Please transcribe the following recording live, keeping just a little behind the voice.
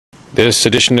This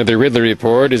edition of the Ridley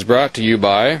Report is brought to you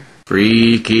by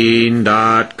Freaking.com.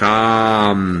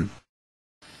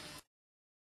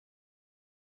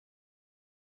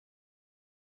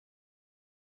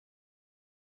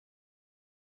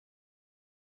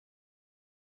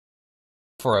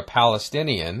 For a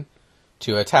Palestinian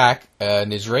to attack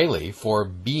an Israeli for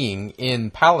being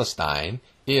in Palestine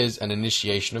is an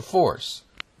initiation of force.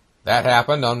 That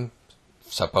happened on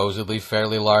supposedly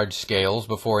fairly large scales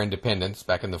before independence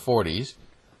back in the 40s,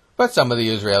 but some of the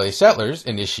Israeli settlers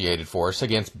initiated force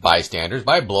against bystanders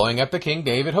by blowing up the King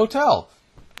David Hotel.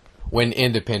 When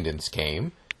independence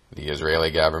came, the Israeli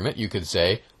government, you could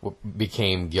say,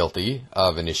 became guilty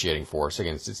of initiating force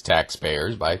against its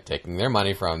taxpayers by taking their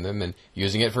money from them and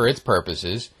using it for its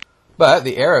purposes. But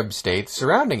the Arab states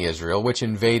surrounding Israel, which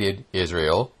invaded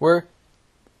Israel, were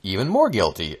even more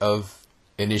guilty of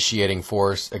initiating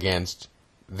force against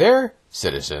their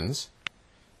citizens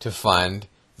to fund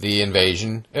the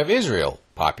invasion of Israel,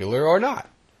 popular or not.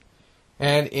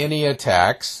 And any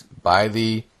attacks by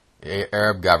the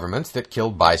Arab governments that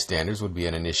killed bystanders would be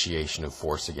an initiation of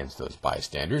force against those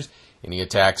bystanders. Any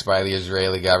attacks by the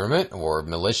Israeli government or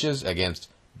militias against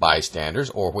bystanders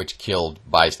or which killed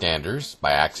bystanders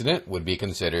by accident would be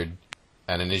considered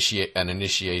an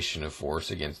initiation of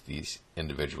force against these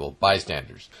individual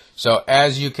bystanders. So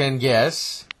as you can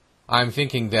guess, I'm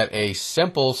thinking that a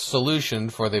simple solution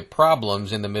for the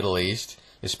problems in the Middle East,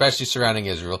 especially surrounding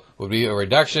Israel, would be a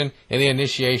reduction in the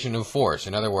initiation of force.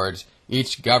 In other words,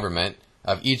 each government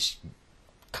of each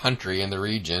country in the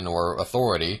region or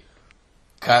authority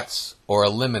cuts or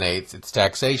eliminates its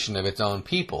taxation of its own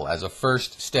people as a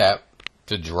first step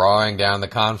to drawing down the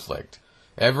conflict.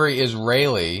 Every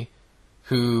Israeli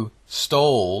who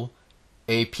stole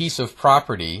a piece of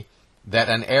property that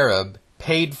an Arab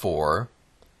paid for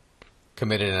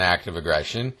committed an act of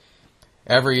aggression.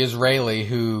 Every Israeli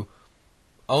who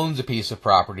owns a piece of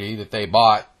property that they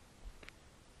bought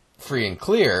free and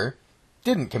clear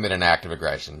didn't commit an act of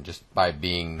aggression just by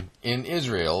being in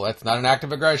Israel. That's not an act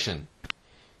of aggression.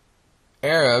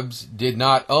 Arabs did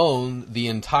not own the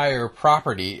entire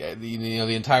property,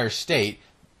 the entire state.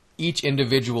 Each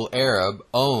individual Arab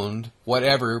owned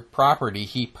whatever property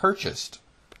he purchased,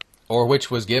 or which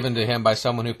was given to him by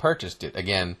someone who purchased it.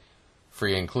 Again,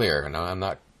 free and clear. And I'm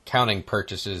not counting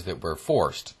purchases that were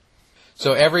forced.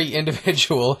 So every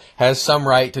individual has some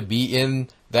right to be in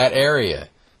that area.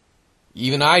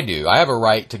 Even I do. I have a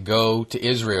right to go to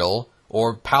Israel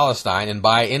or Palestine and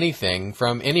buy anything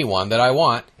from anyone that I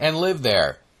want and live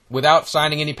there without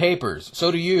signing any papers.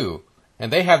 So do you.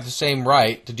 And they have the same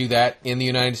right to do that in the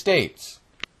United States,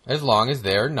 as long as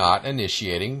they're not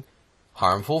initiating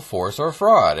harmful force or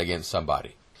fraud against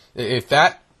somebody. If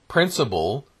that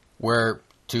principle were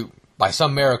to, by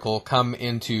some miracle, come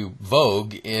into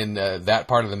vogue in that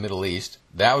part of the Middle East,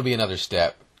 that would be another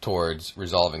step towards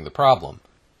resolving the problem.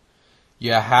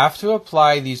 You have to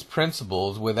apply these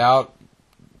principles without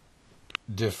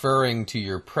deferring to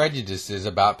your prejudices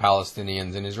about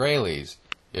Palestinians and Israelis,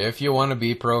 if you want to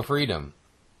be pro-freedom.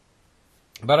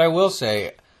 But I will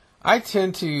say, I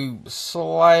tend to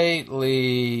slightly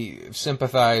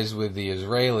sympathize with the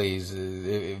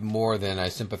Israelis more than I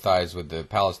sympathize with the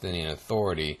Palestinian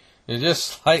Authority.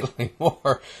 Just slightly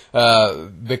more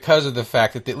because of the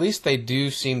fact that at least they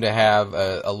do seem to have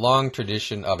a long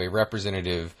tradition of a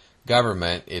representative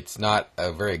government. It's not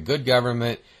a very good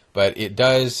government, but it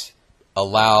does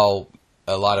allow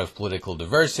a lot of political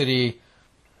diversity.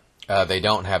 They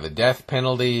don't have a death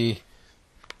penalty.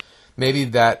 Maybe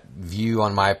that view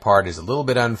on my part is a little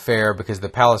bit unfair because the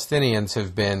Palestinians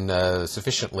have been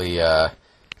sufficiently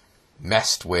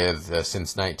messed with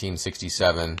since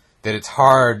 1967 that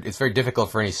it's very difficult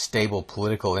for any stable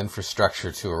political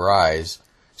infrastructure to arise.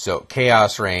 So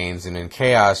chaos reigns, and in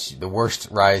chaos the worst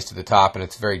rise to the top, and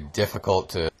it's very difficult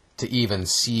to even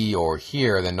see or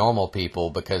hear the normal people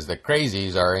because the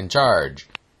crazies are in charge.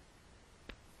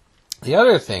 The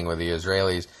other thing with the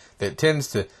Israelis that tends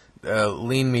to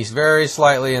lean me very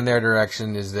slightly in their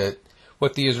direction is that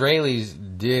what the Israelis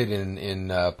did in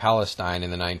Palestine in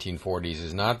the 1940s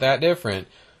is not that different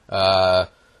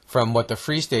from what the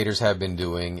Free Staters have been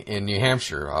doing in New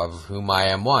Hampshire, of whom I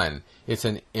am one. It's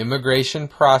an immigration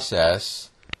process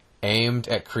aimed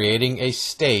at creating a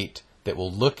state that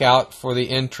will look out for the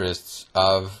interests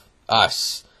of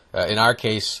us. In our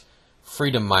case,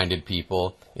 freedom-minded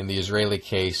people. In the Israeli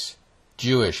case,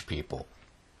 Jewish people.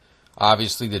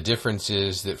 Obviously, the difference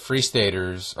is that Free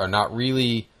Staters are not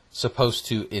really supposed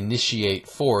to initiate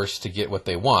force to get what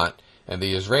they want, and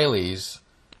the Israelis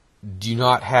do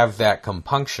not have that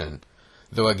compunction.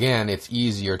 Though again, it's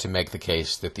easier to make the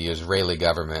case that the Israeli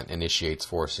government initiates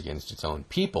force against its own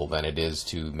people than it is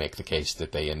to make the case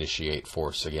that they initiate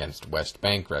force against West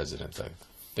Bank residents. I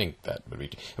think that would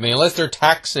be... I mean, unless they're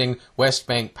taxing West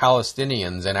Bank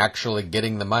Palestinians and actually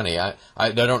getting the money, I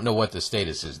don't know what the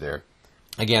status is there.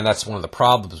 Again, that's one of the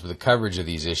problems with the coverage of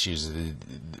these issues.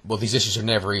 Well, these issues are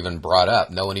never even brought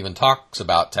up. No one even talks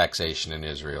about taxation in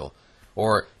Israel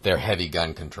or their heavy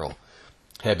gun control.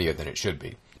 Heavier than it should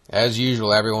be. As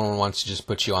usual, everyone wants to just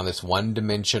put you on this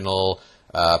one-dimensional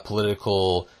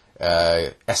political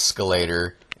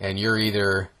escalator, and you're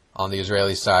either on the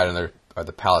Israeli side or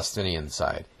the Palestinian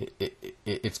side.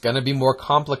 It's going to be more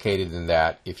complicated than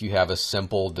that if you have a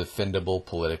simple, defendable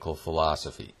political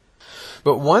philosophy.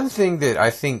 But one thing that I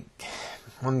think,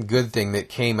 one good thing that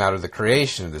came out of the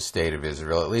creation of the State of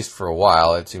Israel, at least for a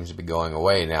while, it seems to be going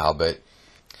away now, but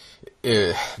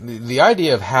the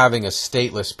idea of having a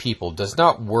stateless people does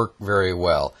not work very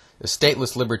well. The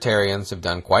stateless libertarians have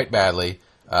done quite badly.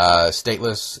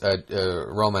 Stateless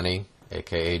Romani,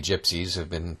 aka gypsies, have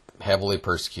been heavily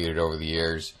persecuted over the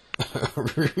years.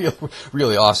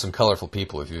 Really awesome, colorful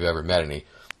people if you've ever met any,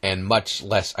 and much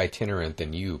less itinerant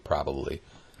than you probably.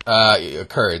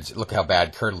 Kurds, look how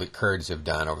bad Kurds have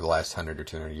done over the last 100 or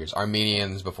 200 years.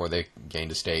 Armenians, before they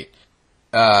gained a state.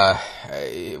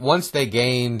 Once they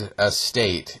gained a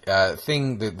state,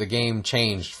 the game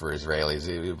changed for Israelis.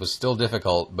 It was still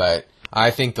difficult, but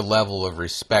I think the level of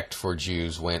respect for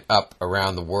Jews went up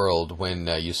around the world when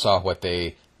you saw what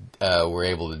they were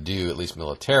able to do, at least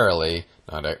militarily,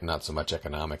 not so much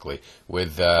economically,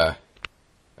 with a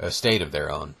state of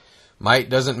their own. Might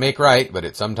doesn't make right, but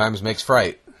it sometimes makes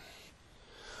fright.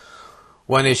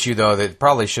 One issue, though, that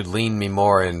probably should lean me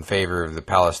more in favor of the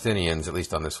Palestinians, at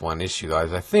least on this one issue, though,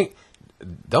 is I think,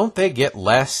 don't they get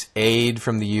less aid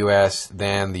from the U.S.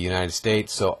 than the United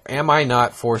States? So am I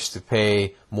not forced to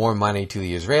pay more money to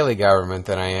the Israeli government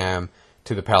than I am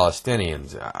to the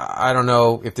Palestinians? I don't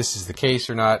know if this is the case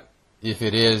or not. If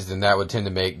it is, then that would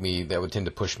tend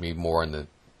to push me more in the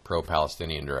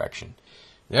pro-Palestinian direction.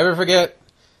 Never forget,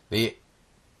 the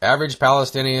average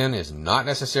Palestinian is not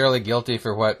necessarily guilty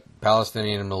for what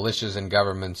Palestinian militias and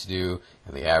governments do,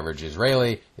 and the average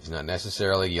Israeli is not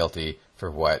necessarily guilty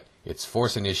for what its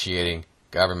force-initiating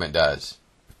government does.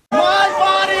 My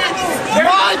body!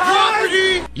 My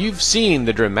property! You've seen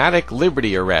the dramatic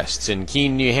liberty arrests in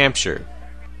Keene, New Hampshire.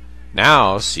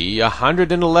 Now see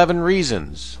 111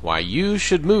 reasons why you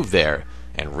should move there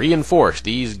and reinforce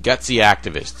these gutsy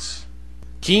activists.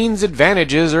 Keene's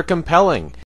advantages are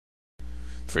compelling.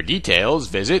 For details,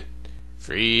 visit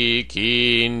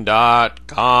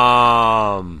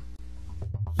freekeene.com.